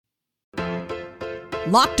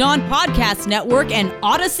Locked On Podcast Network and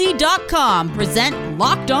Odyssey.com present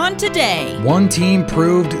Locked On Today. One team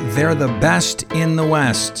proved they're the best in the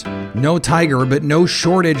West. No Tiger, but no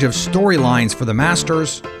shortage of storylines for the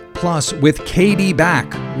Masters. Plus, with KD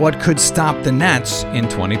back, what could stop the Nets in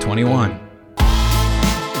 2021?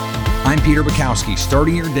 I'm Peter Bukowski,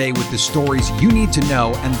 starting your day with the stories you need to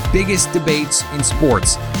know and biggest debates in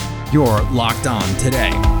sports. You're Locked On Today.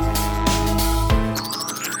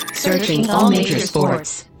 Searching all major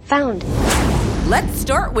sports. Found. Let's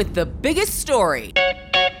start with the biggest story.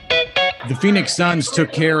 The Phoenix Suns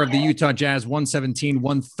took care of the Utah Jazz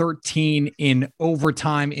 117-113 in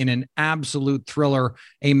overtime in an absolute thriller,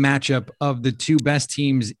 a matchup of the two best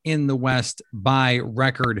teams in the West by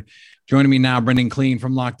record. Joining me now, Brendan Clean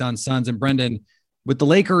from Locked On Suns. And Brendan, with the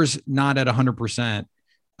Lakers not at 100%,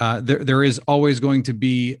 there is always going to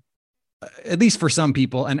be, at least for some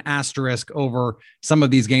people, an asterisk over some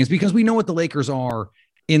of these games because we know what the Lakers are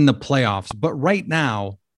in the playoffs. But right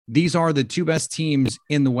now, these are the two best teams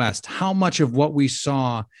in the West. How much of what we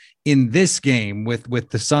saw in this game with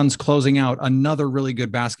the Suns closing out another really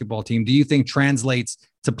good basketball team do you think translates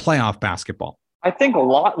to playoff basketball? I think a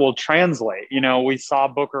lot will translate. You know, we saw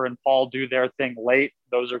Booker and Paul do their thing late.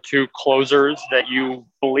 Those are two closers that you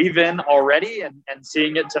believe in already, and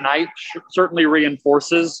seeing it tonight certainly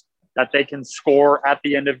reinforces that they can score at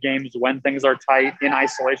the end of games when things are tight in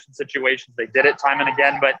isolation situations. They did it time and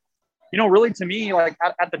again, but you know, really to me, like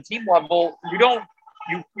at the team level, you don't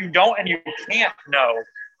and you can't know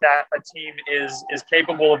that a team is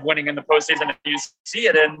capable of winning in the postseason if you see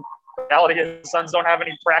it. In reality, the Suns don't have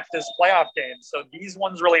any practice playoff games, so these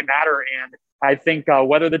ones really matter. And I think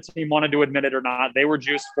whether the team wanted to admit it or not, they were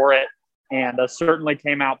juiced for it. And certainly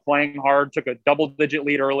came out playing hard, took a double-digit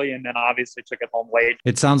lead early, and then obviously took it home late.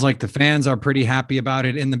 It sounds like the fans are pretty happy about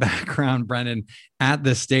it in the background, Brendan, at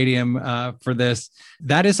the stadium for this.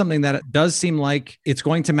 That is something that does seem like it's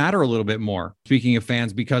going to matter a little bit more, speaking of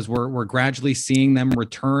fans, because we're gradually seeing them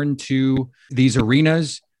return to these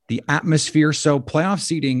arenas, the atmosphere. So playoff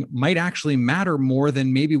seeding might actually matter more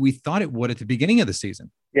than maybe we thought it would at the beginning of the season.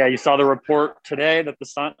 Yeah, you saw the report today that the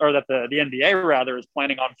NBA rather is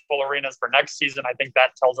planning on full arenas for next season. I think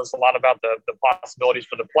that tells us a lot about the possibilities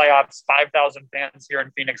for the playoffs. 5,000 fans here in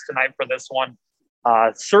Phoenix tonight for this one.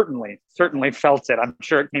 Certainly felt it. I'm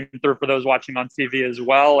sure it came through for those watching on TV as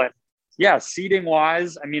well. And yeah, seeding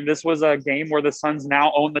wise, I mean, this was a game where the Suns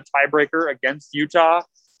now own the tiebreaker against Utah.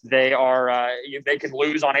 They can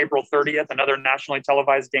lose on April 30th, another nationally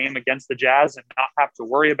televised game against the Jazz, and not have to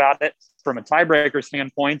worry about it from a tiebreaker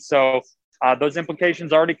standpoint. So those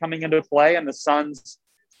implications already coming into play, and the Suns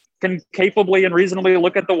can capably and reasonably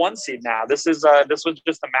look at the one seed now. This was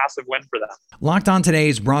just a massive win for them. Locked On Today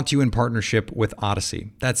is brought to you in partnership with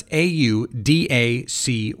Odyssey. That's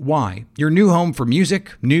AUDACY. Your new home for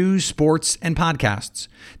music, news, sports, and podcasts.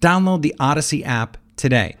 Download the Odyssey app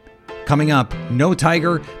today. Coming up, no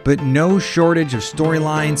Tiger, but no shortage of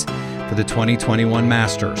storylines for the 2021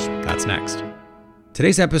 Masters. That's next.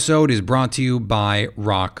 Today's episode is brought to you by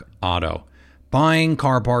Rock Auto. Buying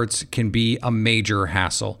car parts can be a major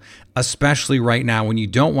hassle, especially right now when you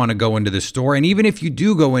don't want to go into the store. And even if you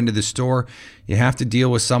do go into the store, you have to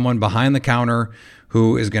deal with someone behind the counter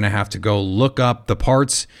who is going to have to go look up the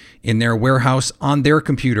parts in their warehouse on their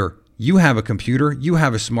computer. You have a computer, you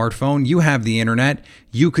have a smartphone, you have the internet.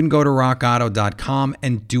 You can go to rockauto.com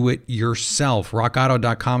and do it yourself.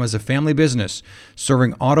 Rockauto.com is a family business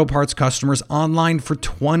serving auto parts customers online for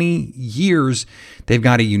 20 years. They've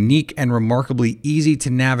got a unique and remarkably easy to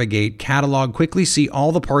navigate catalog. Quickly see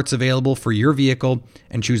all the parts available for your vehicle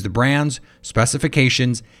and choose the brands,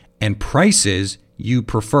 specifications, and prices you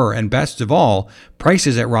prefer. And best of all,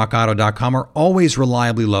 prices at rockauto.com are always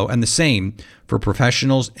reliably low, and the same for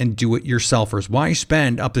professionals and do-it-yourselfers. Why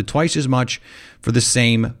spend up to twice as much for the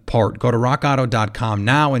same part? Go to rockauto.com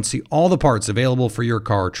now and see all the parts available for your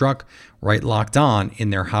car or truck, right Locked On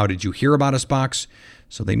in their How Did You Hear About Us box,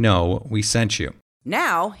 so they know we sent you.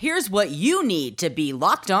 Now, here's what you need to be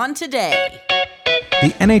locked on today. The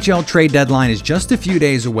NHL trade deadline is just a few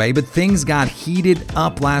days away, but things got heated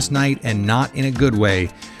up last night, and not in a good way,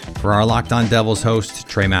 for our Locked On Devils host,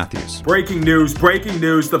 Trey Matthews. Breaking news.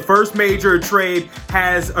 The first major trade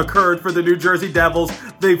has occurred for the New Jersey Devils.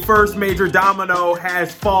 The first major domino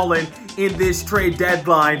has fallen in this trade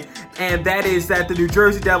deadline, and that is that the New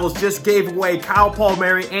Jersey Devils just gave away Kyle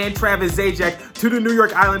Palmieri and Travis Zajac to the New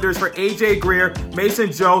York Islanders for A.J. Greer,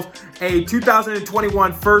 Mason Jones, a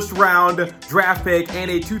 2021 first-round draft pick,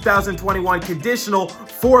 and a 2021 conditional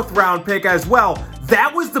fourth-round pick as well.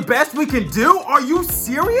 That was the best we can do? Are you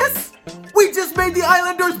serious? We just made the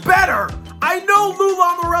Islanders better. I know Lou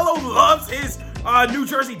Lamoriello loves his New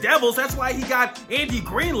Jersey Devils. That's why he got Andy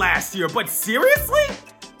Green last year. But seriously?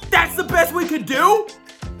 That's the best we could do?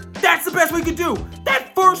 That's the best we could do.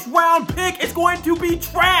 That first round pick is going to be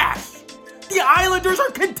trash. The Islanders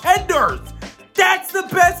are contenders. That's the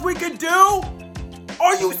best we could do?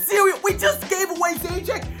 Are you serious? We just gave away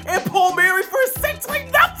Zajac and Paul Mary for essentially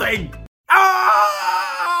nothing.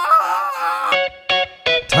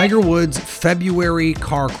 Tiger Woods' February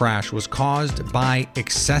car crash was caused by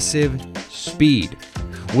excessive speed.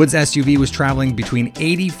 Woods' SUV was traveling between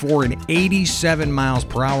 84 and 87 miles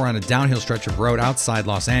per hour on a downhill stretch of road outside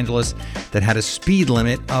Los Angeles that had a speed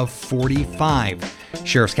limit of 45.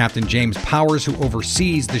 Sheriff's Captain James Powers, who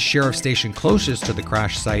oversees the sheriff's station closest to the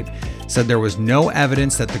crash site, said there was no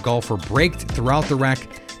evidence that the golfer braked throughout the wreck,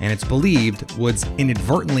 and it's believed Woods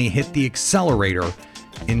inadvertently hit the accelerator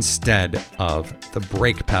instead of the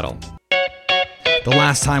brake pedal. The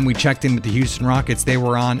last time we checked in with the Houston Rockets, they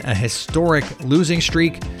were on a historic losing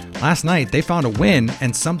streak. Last night, they found a win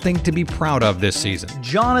and something to be proud of this season.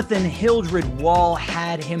 Jonathan Hildred-Wall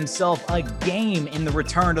had himself a game in the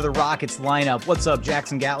return to the Rockets lineup. What's up?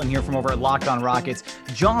 Jackson Gatlin here from over at Locked On Rockets.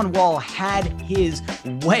 John Wall had his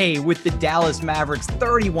way with the Dallas Mavericks.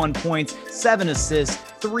 31 points, 7 assists,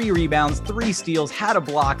 3 rebounds, 3 steals, had a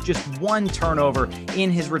block, just 1 turnover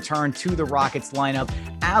in his return to the Rockets lineup.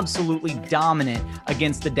 Absolutely dominant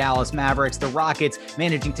against the Dallas Mavericks. The Rockets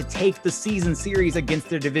managing to take the season series against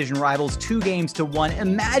their division rivals 2-1.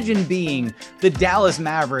 Imagine being the Dallas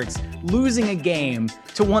Mavericks losing a game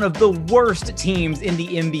to one of the worst teams in the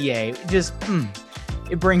NBA. Just,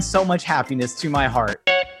 it brings so much happiness to my heart.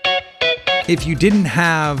 If you didn't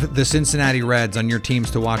have the Cincinnati Reds on your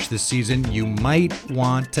teams to watch this season, you might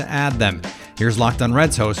want to add them. Here's Locked On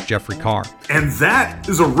Reds host Jeffrey Carr. And that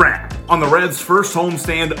is a wrap on the Reds' first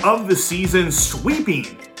homestand of the season,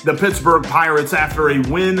 sweeping the Pittsburgh Pirates after a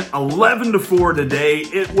win 11-4 today.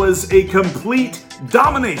 It was a complete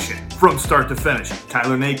domination from start to finish.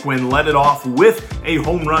 Tyler Naquin led it off with a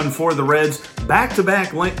home run for the Reds.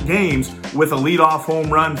 Back-to-back games with a leadoff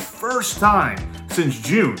home run, first time since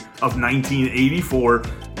June of 1984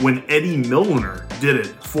 when Eddie Milner did it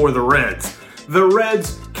for the Reds. The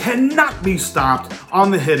Reds cannot be stopped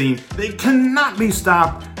on the hitting. They cannot be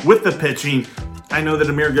stopped with the pitching. I know that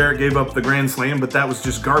Amir Garrett gave up the grand slam, but that was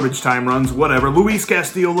just garbage time runs, whatever. Luis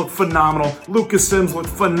Castillo looked phenomenal. Lucas Sims looked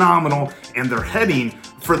phenomenal. And they're heading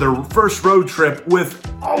for their first road trip with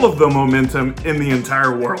all of the momentum in the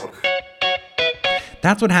entire world.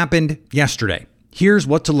 That's what happened yesterday. Here's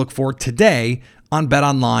what to look for today on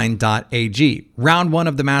betonline.ag. Round 1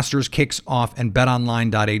 of the Masters kicks off, and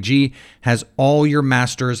betonline.ag has all your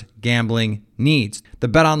Masters gambling needs. The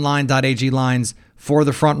betonline.ag lines for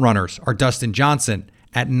the front runners are Dustin Johnson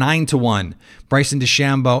at 9-1, Bryson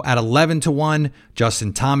DeChambeau at 11-1,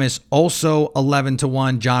 Justin Thomas also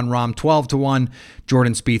 11-1, Jon Rahm 12-1,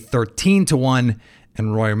 Jordan Spieth 13-1,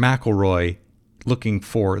 and Rory McIlroy, looking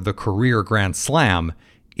for the career Grand Slam,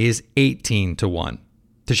 is 18-1.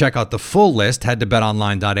 To check out the full list, head to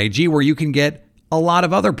betonline.ag, where you can get a lot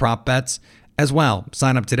of other prop bets as well.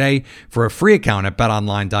 Sign up today for a free account at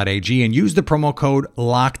betonline.ag and use the promo code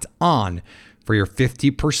LOCKEDON for your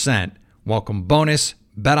 50% welcome bonus.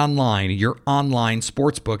 BetOnline, your online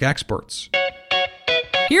sportsbook experts.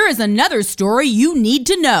 Here is another story you need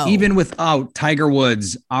to know. Even without Tiger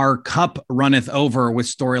Woods, our cup runneth over with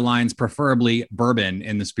storylines, preferably bourbon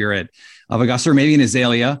in the spirit of Augusta, or maybe an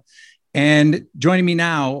Azalea. And joining me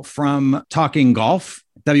now from Talking Golf,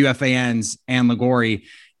 WFAN's Ann Liguori.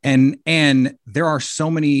 And there are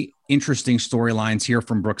so many interesting storylines here,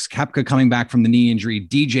 from Brooks Koepka coming back from the knee injury,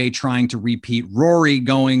 DJ trying to repeat, Rory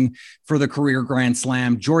going for the career Grand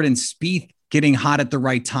Slam, Jordan Spieth getting hot at the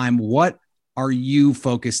right time. What are you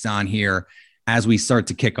focused on here as we start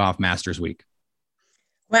to kick off Masters Week?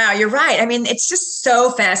 Wow, you're right. I mean, it's just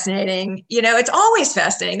so fascinating. You know, it's always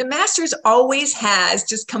fascinating. The Masters always has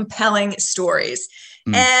just compelling stories.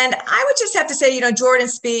 And I would just have to say, you know, Jordan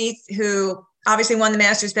Spieth, who obviously won the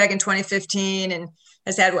Masters back in 2015 and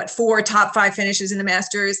has had, 4 top 5 finishes in the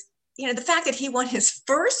Masters. You know, the fact that he won his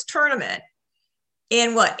first tournament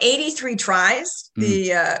in 83 tries,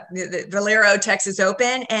 the Valero Texas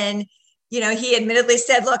Open. And, you know, he admittedly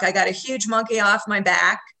said, look, I got a huge monkey off my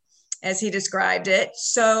back, as he described it.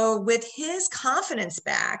 So with his confidence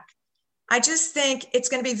back, I just think it's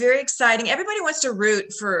going to be very exciting. Everybody wants to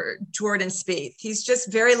root for Jordan Spieth. He's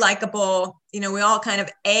just very likable. You know, we all kind of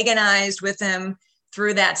agonized with him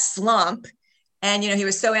through that slump. And, you know, he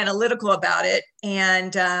was so analytical about it.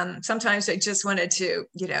 And sometimes I just wanted to,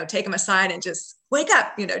 you know, take him aside and just wake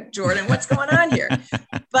up, you know, Jordan, what's going on here?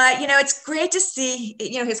 But, you know, it's great to see,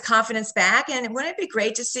 you know, his confidence back. And wouldn't it be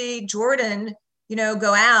great to see Jordan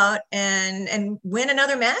go out and win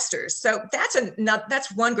another Masters. So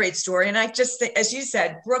that's one great story. And I just think, as you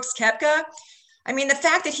said, Brooks Koepka, I mean, the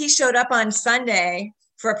fact that he showed up on Sunday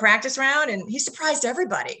for a practice round and he surprised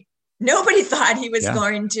everybody. Nobody thought he was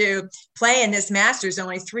going to play in this Masters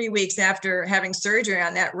only 3 weeks after having surgery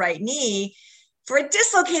on that right knee for a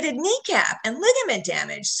dislocated kneecap and ligament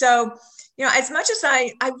damage. So, as much as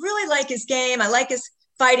I really like his game, I like his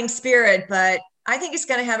fighting spirit, but I think he's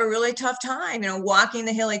going to have a really tough time, walking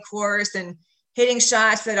the hilly course and hitting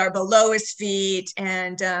shots that are below his feet.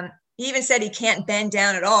 And he even said he can't bend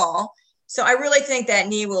down at all. So I really think that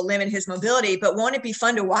knee will limit his mobility, but won't it be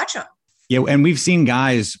fun to watch him? Yeah, and we've seen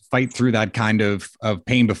guys fight through that kind of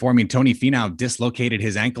pain before. I mean, Tony Finau dislocated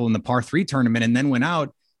his ankle in the par 3 tournament and then went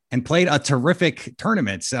out and played a terrific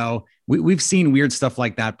tournament. So we've seen weird stuff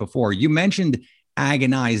like that before. You mentioned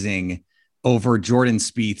agonizing over Jordan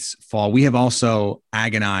Spieth's fall. We have also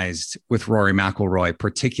agonized with Rory McIlroy,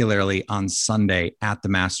 particularly on Sunday at the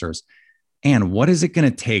Masters. And what is it going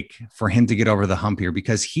to take for him to get over the hump here?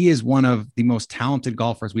 Because he is one of the most talented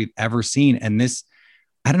golfers we've ever seen. And this,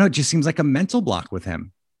 I don't know, it just seems like a mental block with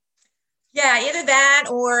him. Yeah, either that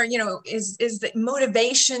or, is the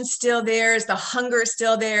motivation still there? Is the hunger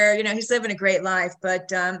still there? He's living a great life,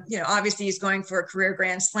 but, obviously he's going for a career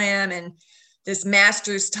Grand Slam and this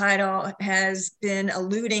Masters title has been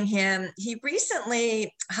eluding him. He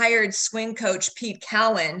recently hired swing coach Pete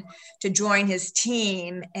Cowan to join his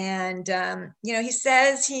team. And, he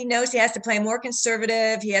says he knows he has to play more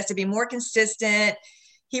conservative. He has to be more consistent.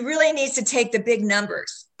 He really needs to take the big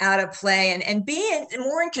numbers out of play and be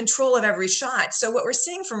more in control of every shot. So what we're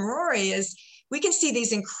seeing from Rory is we can see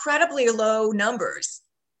these incredibly low numbers,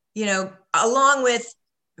 along with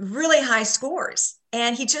really high scores.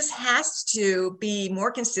 And he just has to be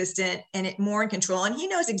more consistent and more in control. And he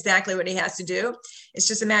knows exactly what he has to do. It's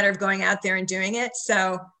just a matter of going out there and doing it.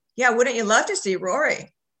 So, yeah, wouldn't you love to see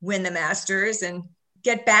Rory win the Masters and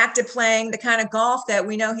get back to playing the kind of golf that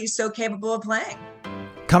we know he's so capable of playing?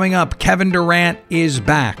 Coming up, Kevin Durant is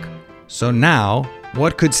back. So now,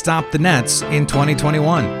 what could stop the Nets in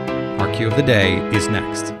 2021? Our cue of the day is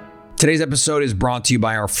next. Today's episode is brought to you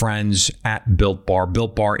by our friends at Built Bar.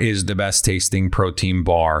 Built Bar is the best tasting protein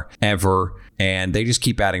bar ever, and they just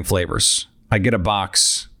keep adding flavors. I get a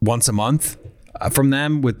box once a month from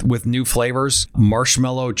them with new flavors.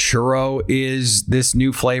 Marshmallow churro is this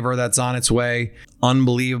new flavor that's on its way.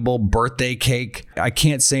 Unbelievable birthday cake. I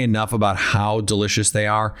can't say enough about how delicious they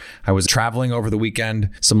are. I was traveling over the weekend,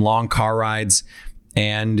 some long car rides,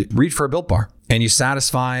 and reach for a Built Bar. And you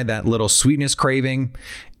satisfy that little sweetness craving,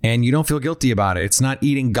 and you don't feel guilty about it. It's not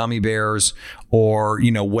eating gummy bears or,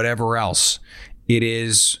 whatever else. It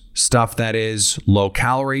is stuff that is low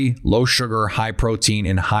calorie, low sugar, high protein,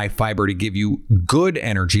 and high fiber to give you good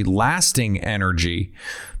energy, lasting energy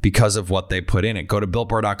because of what they put in it. Go to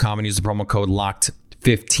BuiltBar.com and use the promo code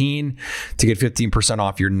LOCKED15 to get 15%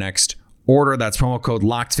 off your next order. That's promo code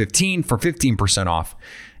LOCKED15 for 15% off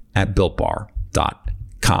at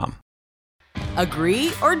BuiltBar.com.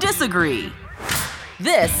 Agree or disagree?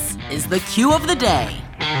 This is the cue of the day.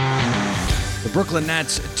 The Brooklyn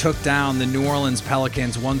Nets took down the New Orleans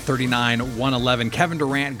Pelicans 139-111. Kevin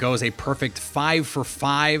Durant goes a perfect 5 for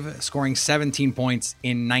 5, scoring 17 points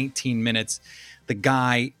in 19 minutes. The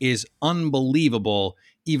guy is unbelievable,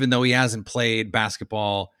 even though he hasn't played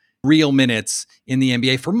basketball real minutes in the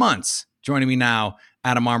NBA for months. Joining me now,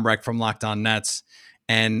 Adam Armbrecht from Locked On Nets.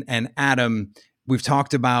 And Adam, we've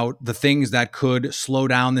talked about the things that could slow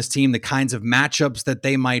down this team, the kinds of matchups that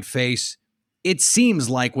they might face. It seems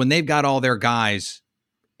like when they've got all their guys,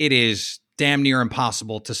 it is damn near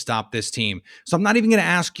impossible to stop this team. So I'm not even going to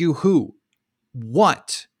ask you who.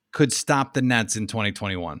 What could stop the Nets in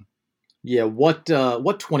 2021? Yeah, what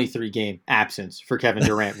 23 game absence for Kevin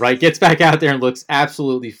Durant, right? Gets back out there and looks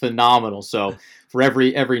absolutely phenomenal. So for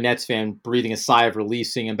every Nets fan breathing a sigh of relief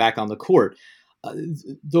seeing him back on the court.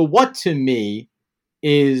 The what to me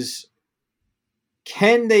is,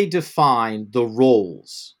 can they define the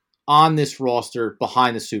roles on this roster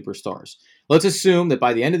behind the superstars? Let's assume that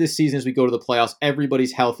by the end of this season, as we go to the playoffs,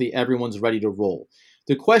 everybody's healthy, everyone's ready to roll.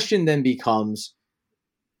 The question then becomes,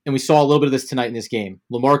 and we saw a little bit of this tonight in this game,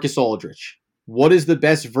 LaMarcus Aldridge. What is the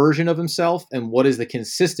best version of himself, and what is the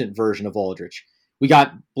consistent version of Aldridge? We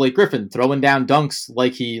got Blake Griffin throwing down dunks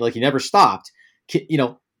like he never stopped.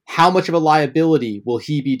 How much of a liability will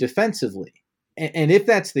he be defensively? And if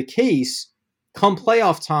that's the case, come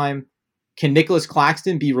playoff time, can Nicholas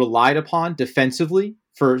Claxton be relied upon defensively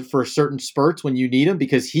for certain spurts when you need him,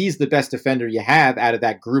 because he's the best defender you have out of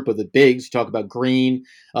that group of the bigs. You talk about Green,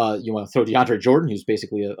 you want to throw DeAndre Jordan, who's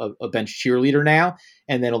basically a bench cheerleader now,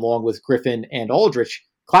 and then along with Griffin and Aldridge,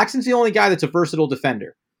 Claxton's the only guy that's a versatile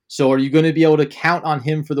defender. So are you going to be able to count on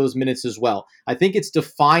him for those minutes as well? I think it's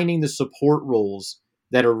defining the support roles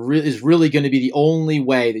that is really going to be the only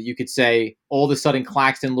way that you could say all of a sudden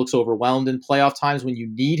Claxton looks overwhelmed in playoff times when you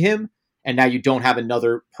need him, and now you don't have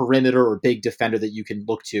another perimeter or big defender that you can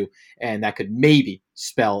look to, and that could maybe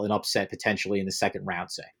spell an upset potentially in the second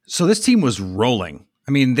round, say. So this team was rolling.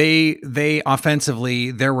 I mean, they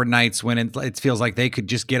offensively, there were nights when it feels like they could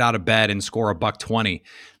just get out of bed and score $120.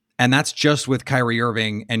 And that's just with Kyrie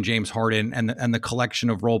Irving and James Harden and the collection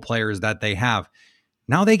of role players that they have.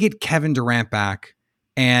 Now they get Kevin Durant back.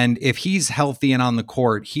 And if he's healthy and on the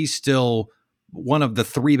court, he's still one of the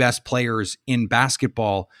 3 best players in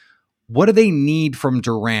basketball. What do they need from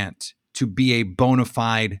Durant to be a bona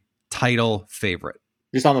fide title favorite?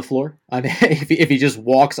 Just on the floor. I mean, if he just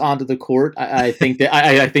walks onto the court, I think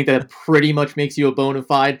that pretty much makes you a bona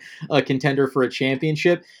fide contender for a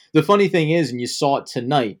championship. The funny thing is, and you saw it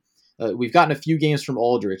tonight, we've gotten a few games from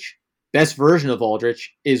Aldridge. Best version of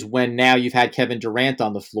Aldridge is when now you've had Kevin Durant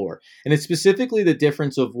on the floor. And it's specifically the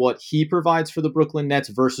difference of what he provides for the Brooklyn Nets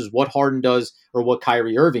versus what Harden does or what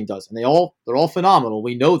Kyrie Irving does. And they're all phenomenal.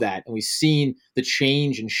 We know that. And we've seen the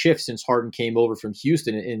change and shift since Harden came over from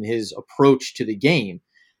Houston in his approach to the game.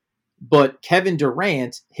 But Kevin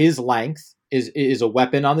Durant, his length is a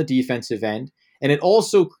weapon on the defensive end. And it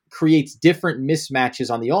also creates different mismatches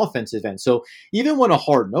on the offensive end. So even when a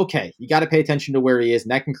Harden, okay, you got to pay attention to where he is, and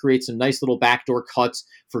that can create some nice little backdoor cuts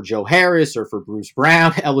for Joe Harris or for Bruce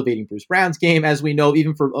Brown, elevating Bruce Brown's game, as we know,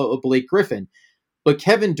 even for Blake Griffin. But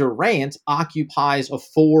Kevin Durant occupies a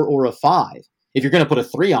 4 or a 5. If you're going to put a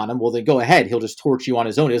 3 on him, well, then go ahead. He'll just torch you on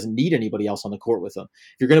his own. He doesn't need anybody else on the court with him.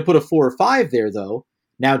 If you're going to put a 4 or 5 there, though,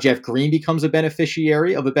 now Jeff Green becomes a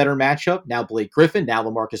beneficiary of a better matchup. Now Blake Griffin, now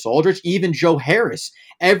LaMarcus Aldridge, even Joe Harris.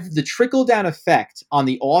 The trickle-down effect on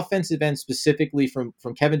the offensive end specifically from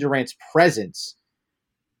Kevin Durant's presence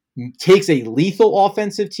takes a lethal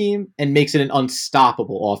offensive team and makes it an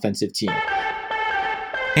unstoppable offensive team.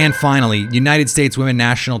 And finally, United States Women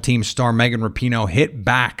National Team star Megan Rapinoe hit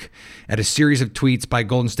back at a series of tweets by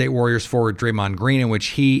Golden State Warriors forward Draymond Green in which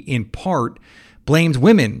he, in part, blamed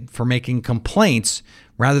women for making complaints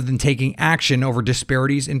rather than taking action over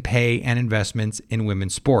disparities in pay and investments in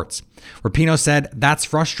women's sports. Rapinoe said, "That's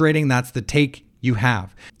frustrating. That's the take you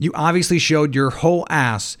have. You obviously showed your whole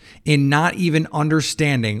ass in not even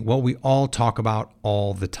understanding what we all talk about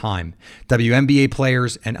all the time. WNBA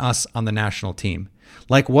players and us on the national team.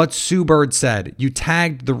 Like what Sue Bird said, you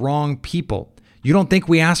tagged the wrong people. You don't think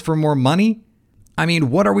we asked for more money? I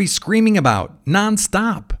mean, what are we screaming about?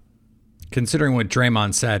 Nonstop." Considering what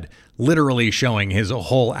Draymond said, literally showing his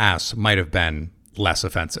whole ass might have been less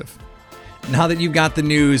offensive. Now that you've got the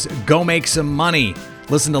news, go make some money.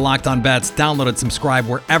 Listen to Locked On Bets, download and subscribe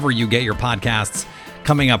wherever you get your podcasts.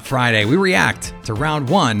 Coming up Friday, we react to round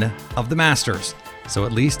 1 of the Masters. So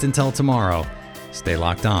at least until tomorrow, stay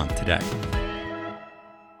locked on today.